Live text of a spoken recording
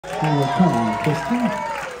Oh, come on, Kristen.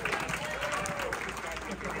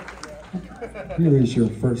 Here is your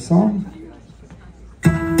first song.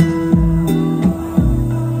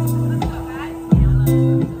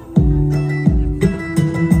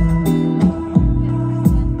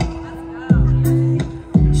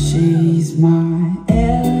 She's my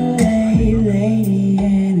LA lady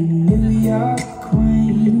and a New York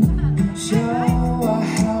queen. Show her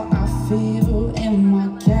how I feel in my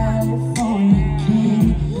California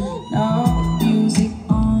king. No music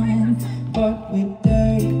on, but we're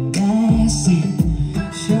dirty dancing.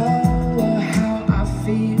 Show her how I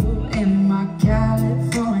feel in my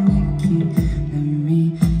California king. Let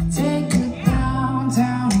me take you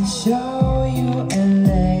downtown and show you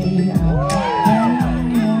LA.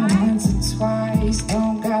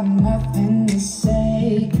 Don't got nothing to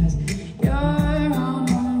say, 'cause you're on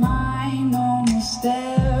my mind almost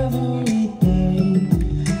every day.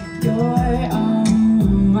 You're on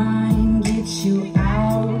my mind, get you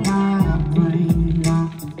out my brain. My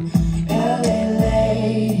LA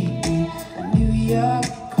lady, New York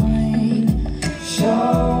queen.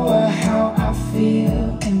 Show her how I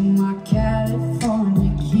feel in my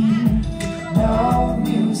California king. No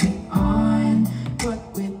music on, but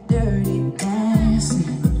we're dirty dancing.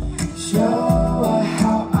 Show her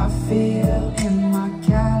how I feel in my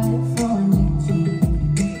California king.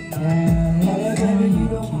 California, you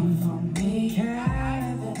the one for me.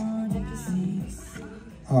 California,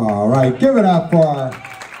 All right, give it up for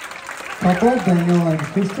couple, Daniel and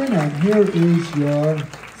Kristen, and here is your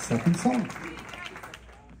second song.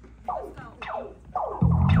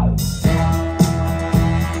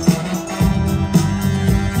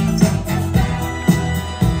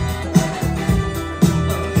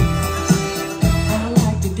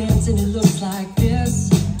 and it looks like this.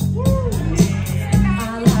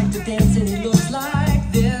 I like to dance and it looks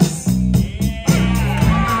like this.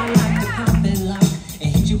 I like to pop and lock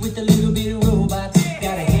and hit you with a little bit of robot.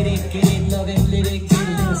 Got a headache, get it, love it, live it, get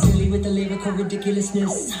a little silly with the lyrical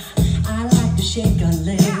ridiculousness. I like to shake a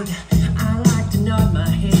leg, I like to nod my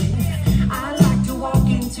head. I like to walk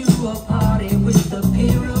into a party with a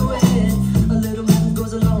pirouette. A little move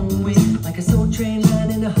goes a long way, like a soul train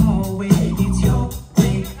line in the hallway. It's your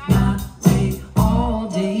way, my way, all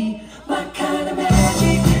day. My kind of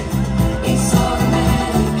magic, it's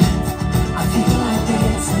automatic. I feel like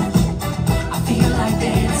dancing, I feel like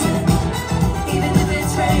dancing. Even if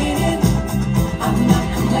it's raining, I'm not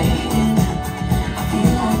complaining. I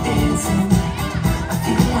feel like dancing, I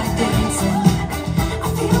feel like dancing. I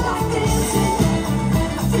feel like dancing,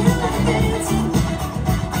 I feel like dancing.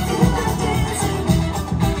 I feel like dancing,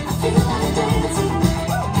 I feel like dancing.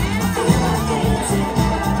 I feel like dancing,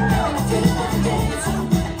 I feel like dancing.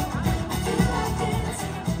 I feel like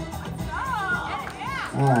dancing.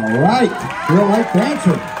 All right, feel like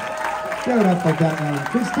dancing. Give it up for Daniel and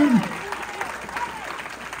Kristen.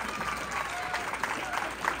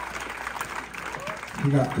 We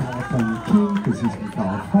got California King because he's from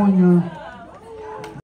California.